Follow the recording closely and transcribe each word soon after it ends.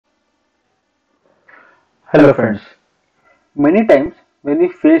Hello friends. Many times when we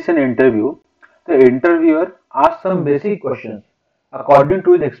face an interview, the interviewer asks some basic questions according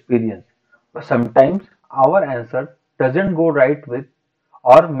to his experience. But sometimes our answer doesn't go right with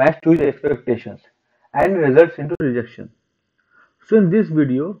or match to his expectations and results into rejection. So in this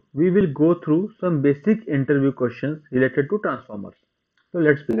video, we will go through some basic interview questions related to transformers. So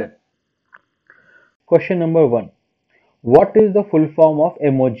let's begin. Question number 1. What is the full form of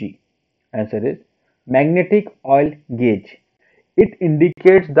MOG? Answer is magnetic oil gauge. It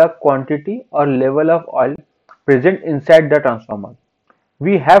indicates the quantity or level of oil present inside the transformer.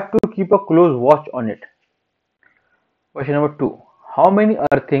 We have to keep a close watch on it. Question number 2. How many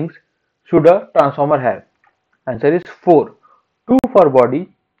earthings should a transformer have? Answer is 4. 2 for body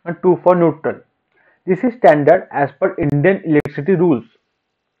and 2 for neutral. This is standard as per Indian electricity rules.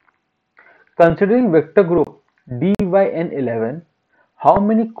 Considering vector group DYN11, how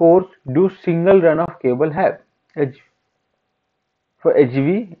many cores do single run of cable have? For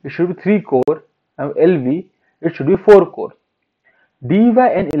HV, it should be 3 core, and LV, it should be 4 core.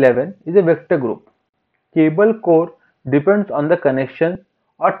 DYN11 is a vector group. Cable core depends on the connection,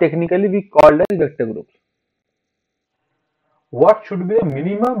 or technically we call as vector groups. What should be the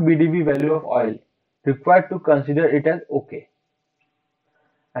minimum BDV value of oil required to consider it as OK?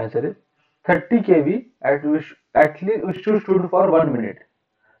 Answer is 30 kV at least which should stood for 1 minute.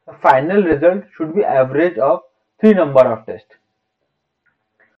 The final result should be average of 3 number of tests.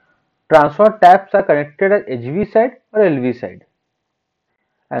 Transfer taps are connected as HV side or LV side.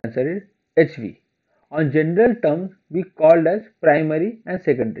 Answer is HV. On general terms, we called as primary and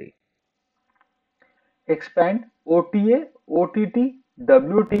secondary. Expand OTA, OTT,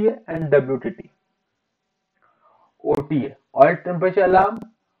 WTA and WTT. OTA, oil temperature alarm,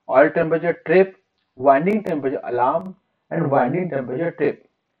 oil temperature trip, winding temperature alarm and winding temperature trip.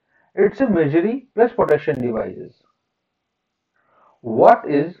 It's a measuring plus protection devices. What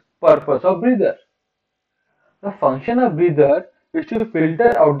is purpose of breather? The function of breather is to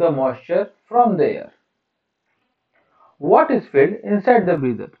filter out the moisture from the air. What is filled inside the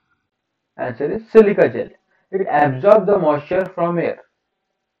breather? Answer is silica gel. It absorbs the moisture from air.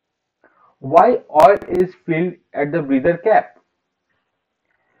 Why oil is filled at the breather cap?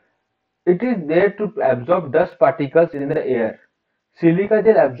 It is there to absorb dust particles in the air. Silica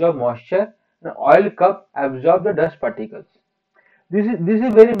gel absorbs moisture and oil cup absorbs the dust particles. This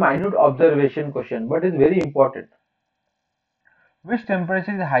is very minute observation question, but it's very important. Which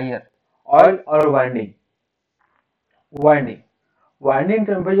temperature is higher, oil or winding? Winding. Winding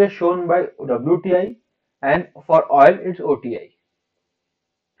temperature shown by WTI and for oil it's OTI.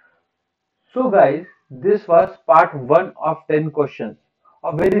 So guys, this was part 1 of 10 questions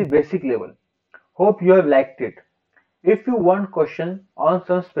of very basic level. Hope you have liked it. If you want question on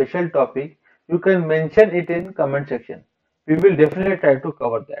some special topic, you can mention it in comment section. We will definitely try to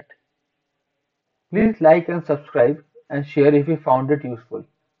cover that. Please like and subscribe and share if you found it useful.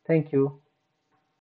 Thank you.